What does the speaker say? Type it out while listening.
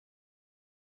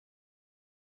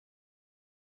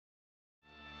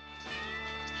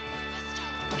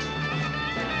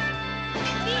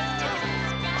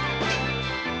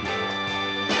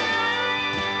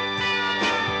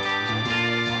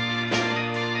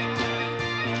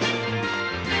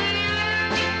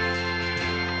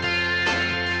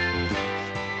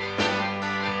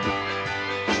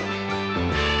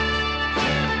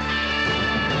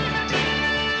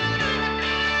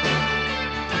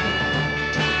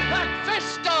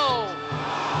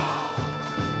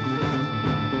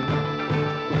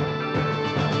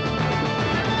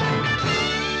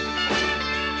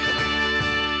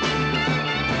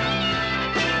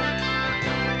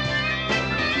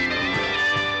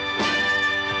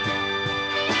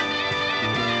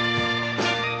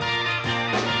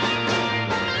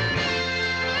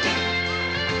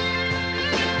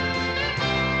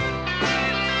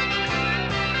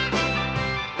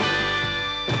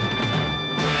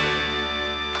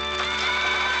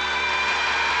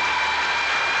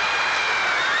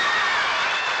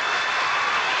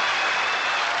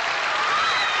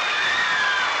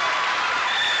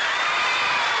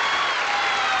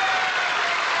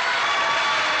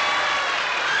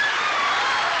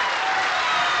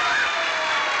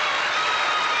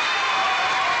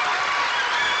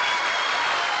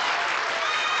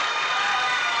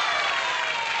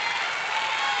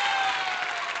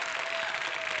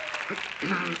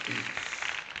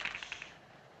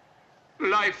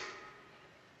Life,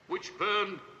 which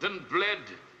burned and bled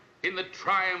in the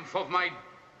triumph of my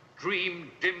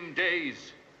dream-dim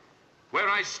days, where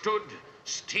I stood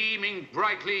steaming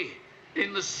brightly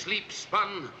in the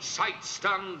sleep-spun,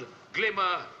 sight-stunned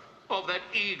glimmer of that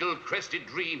eagle-crested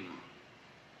dream,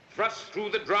 thrust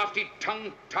through the draughty,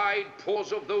 tongue-tied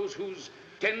pores of those whose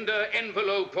tender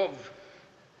envelope of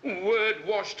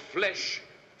word-washed flesh,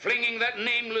 flinging that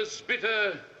nameless,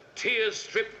 bitter,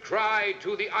 tear-stripped cry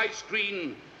to the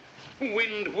ice-green,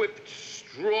 wind-whipped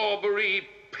strawberry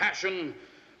passion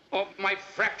of my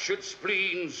fractured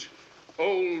spleens,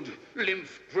 old,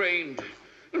 lymph-drained,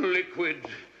 liquid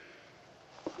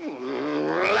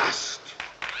lust.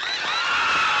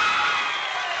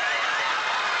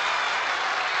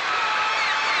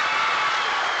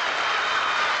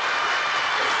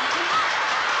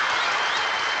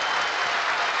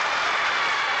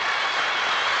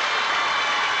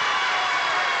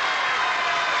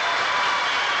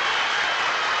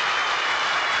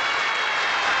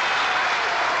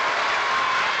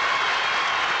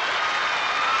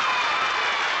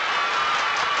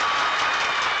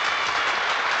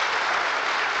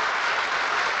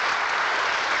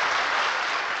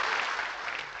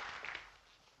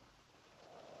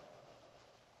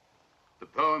 The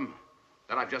poem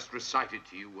that I've just recited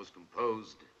to you was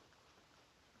composed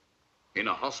in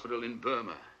a hospital in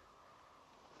Burma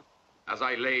as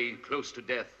I lay close to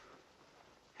death,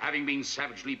 having been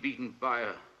savagely beaten by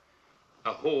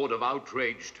a horde of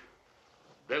outraged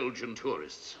Belgian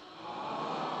tourists.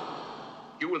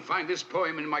 You will find this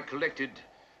poem in my collected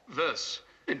verse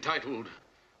entitled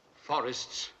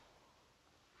Forests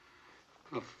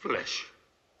of Flesh.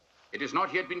 It has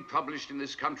not yet been published in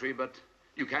this country, but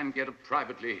you can get a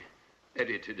privately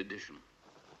edited edition.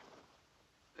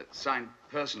 Signed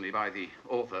personally by the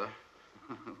author,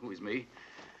 who is me.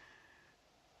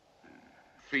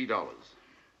 $3,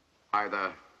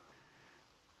 either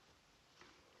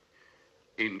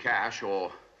in cash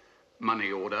or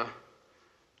money order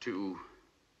to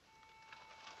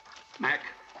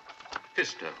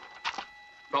MacPhisto,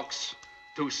 box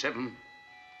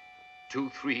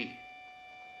 2723,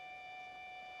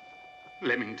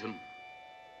 Leamington,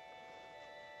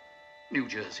 New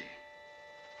Jersey.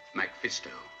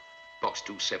 MacPhisto, box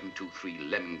 2723,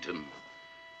 Leamington,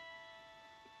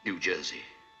 New Jersey.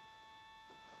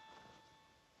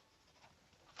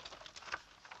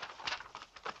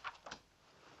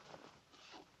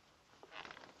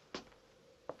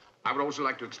 I would also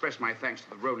like to express my thanks to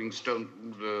the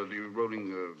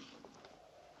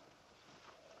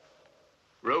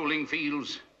Rolling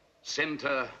Fields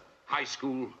Center High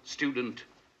School Student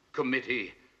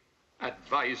Committee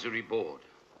Advisory Board,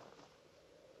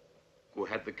 who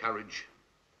had the courage,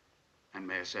 and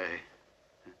may I say,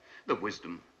 the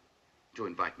wisdom to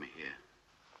invite me here.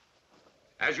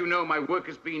 As you know, my work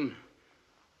has been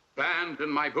banned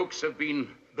and my books have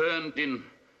been burned in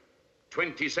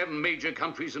 27 major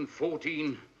countries and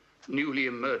 14 newly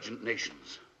emergent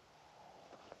nations.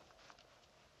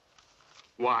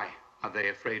 Why are they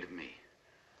afraid of me?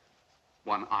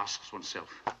 One asks oneself,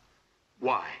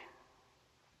 why?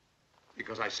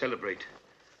 Because I celebrate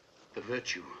the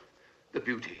virtue, the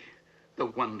beauty, the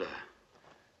wonder,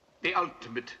 the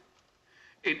ultimate,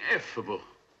 ineffable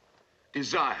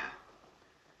desire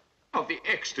of the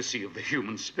ecstasy of the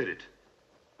human spirit.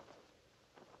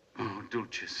 Oh,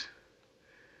 dulcis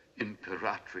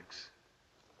imperatrix,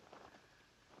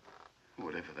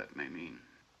 whatever that may mean.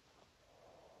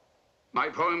 My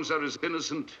poems are as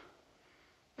innocent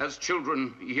as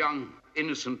children, young,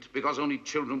 innocent, because only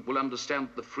children will understand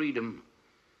the freedom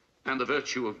and the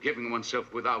virtue of giving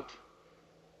oneself without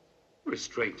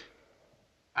restraint,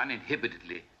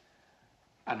 uninhibitedly,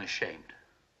 unashamed.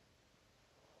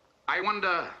 I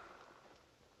wonder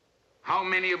how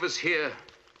many of us here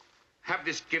have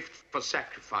this gift for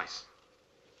sacrifice.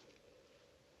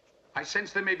 I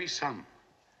sense there may be some,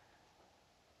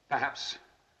 perhaps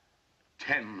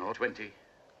 10 or 20,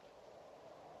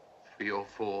 3 or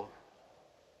 4,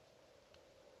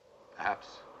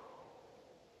 perhaps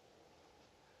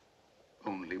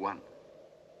only one.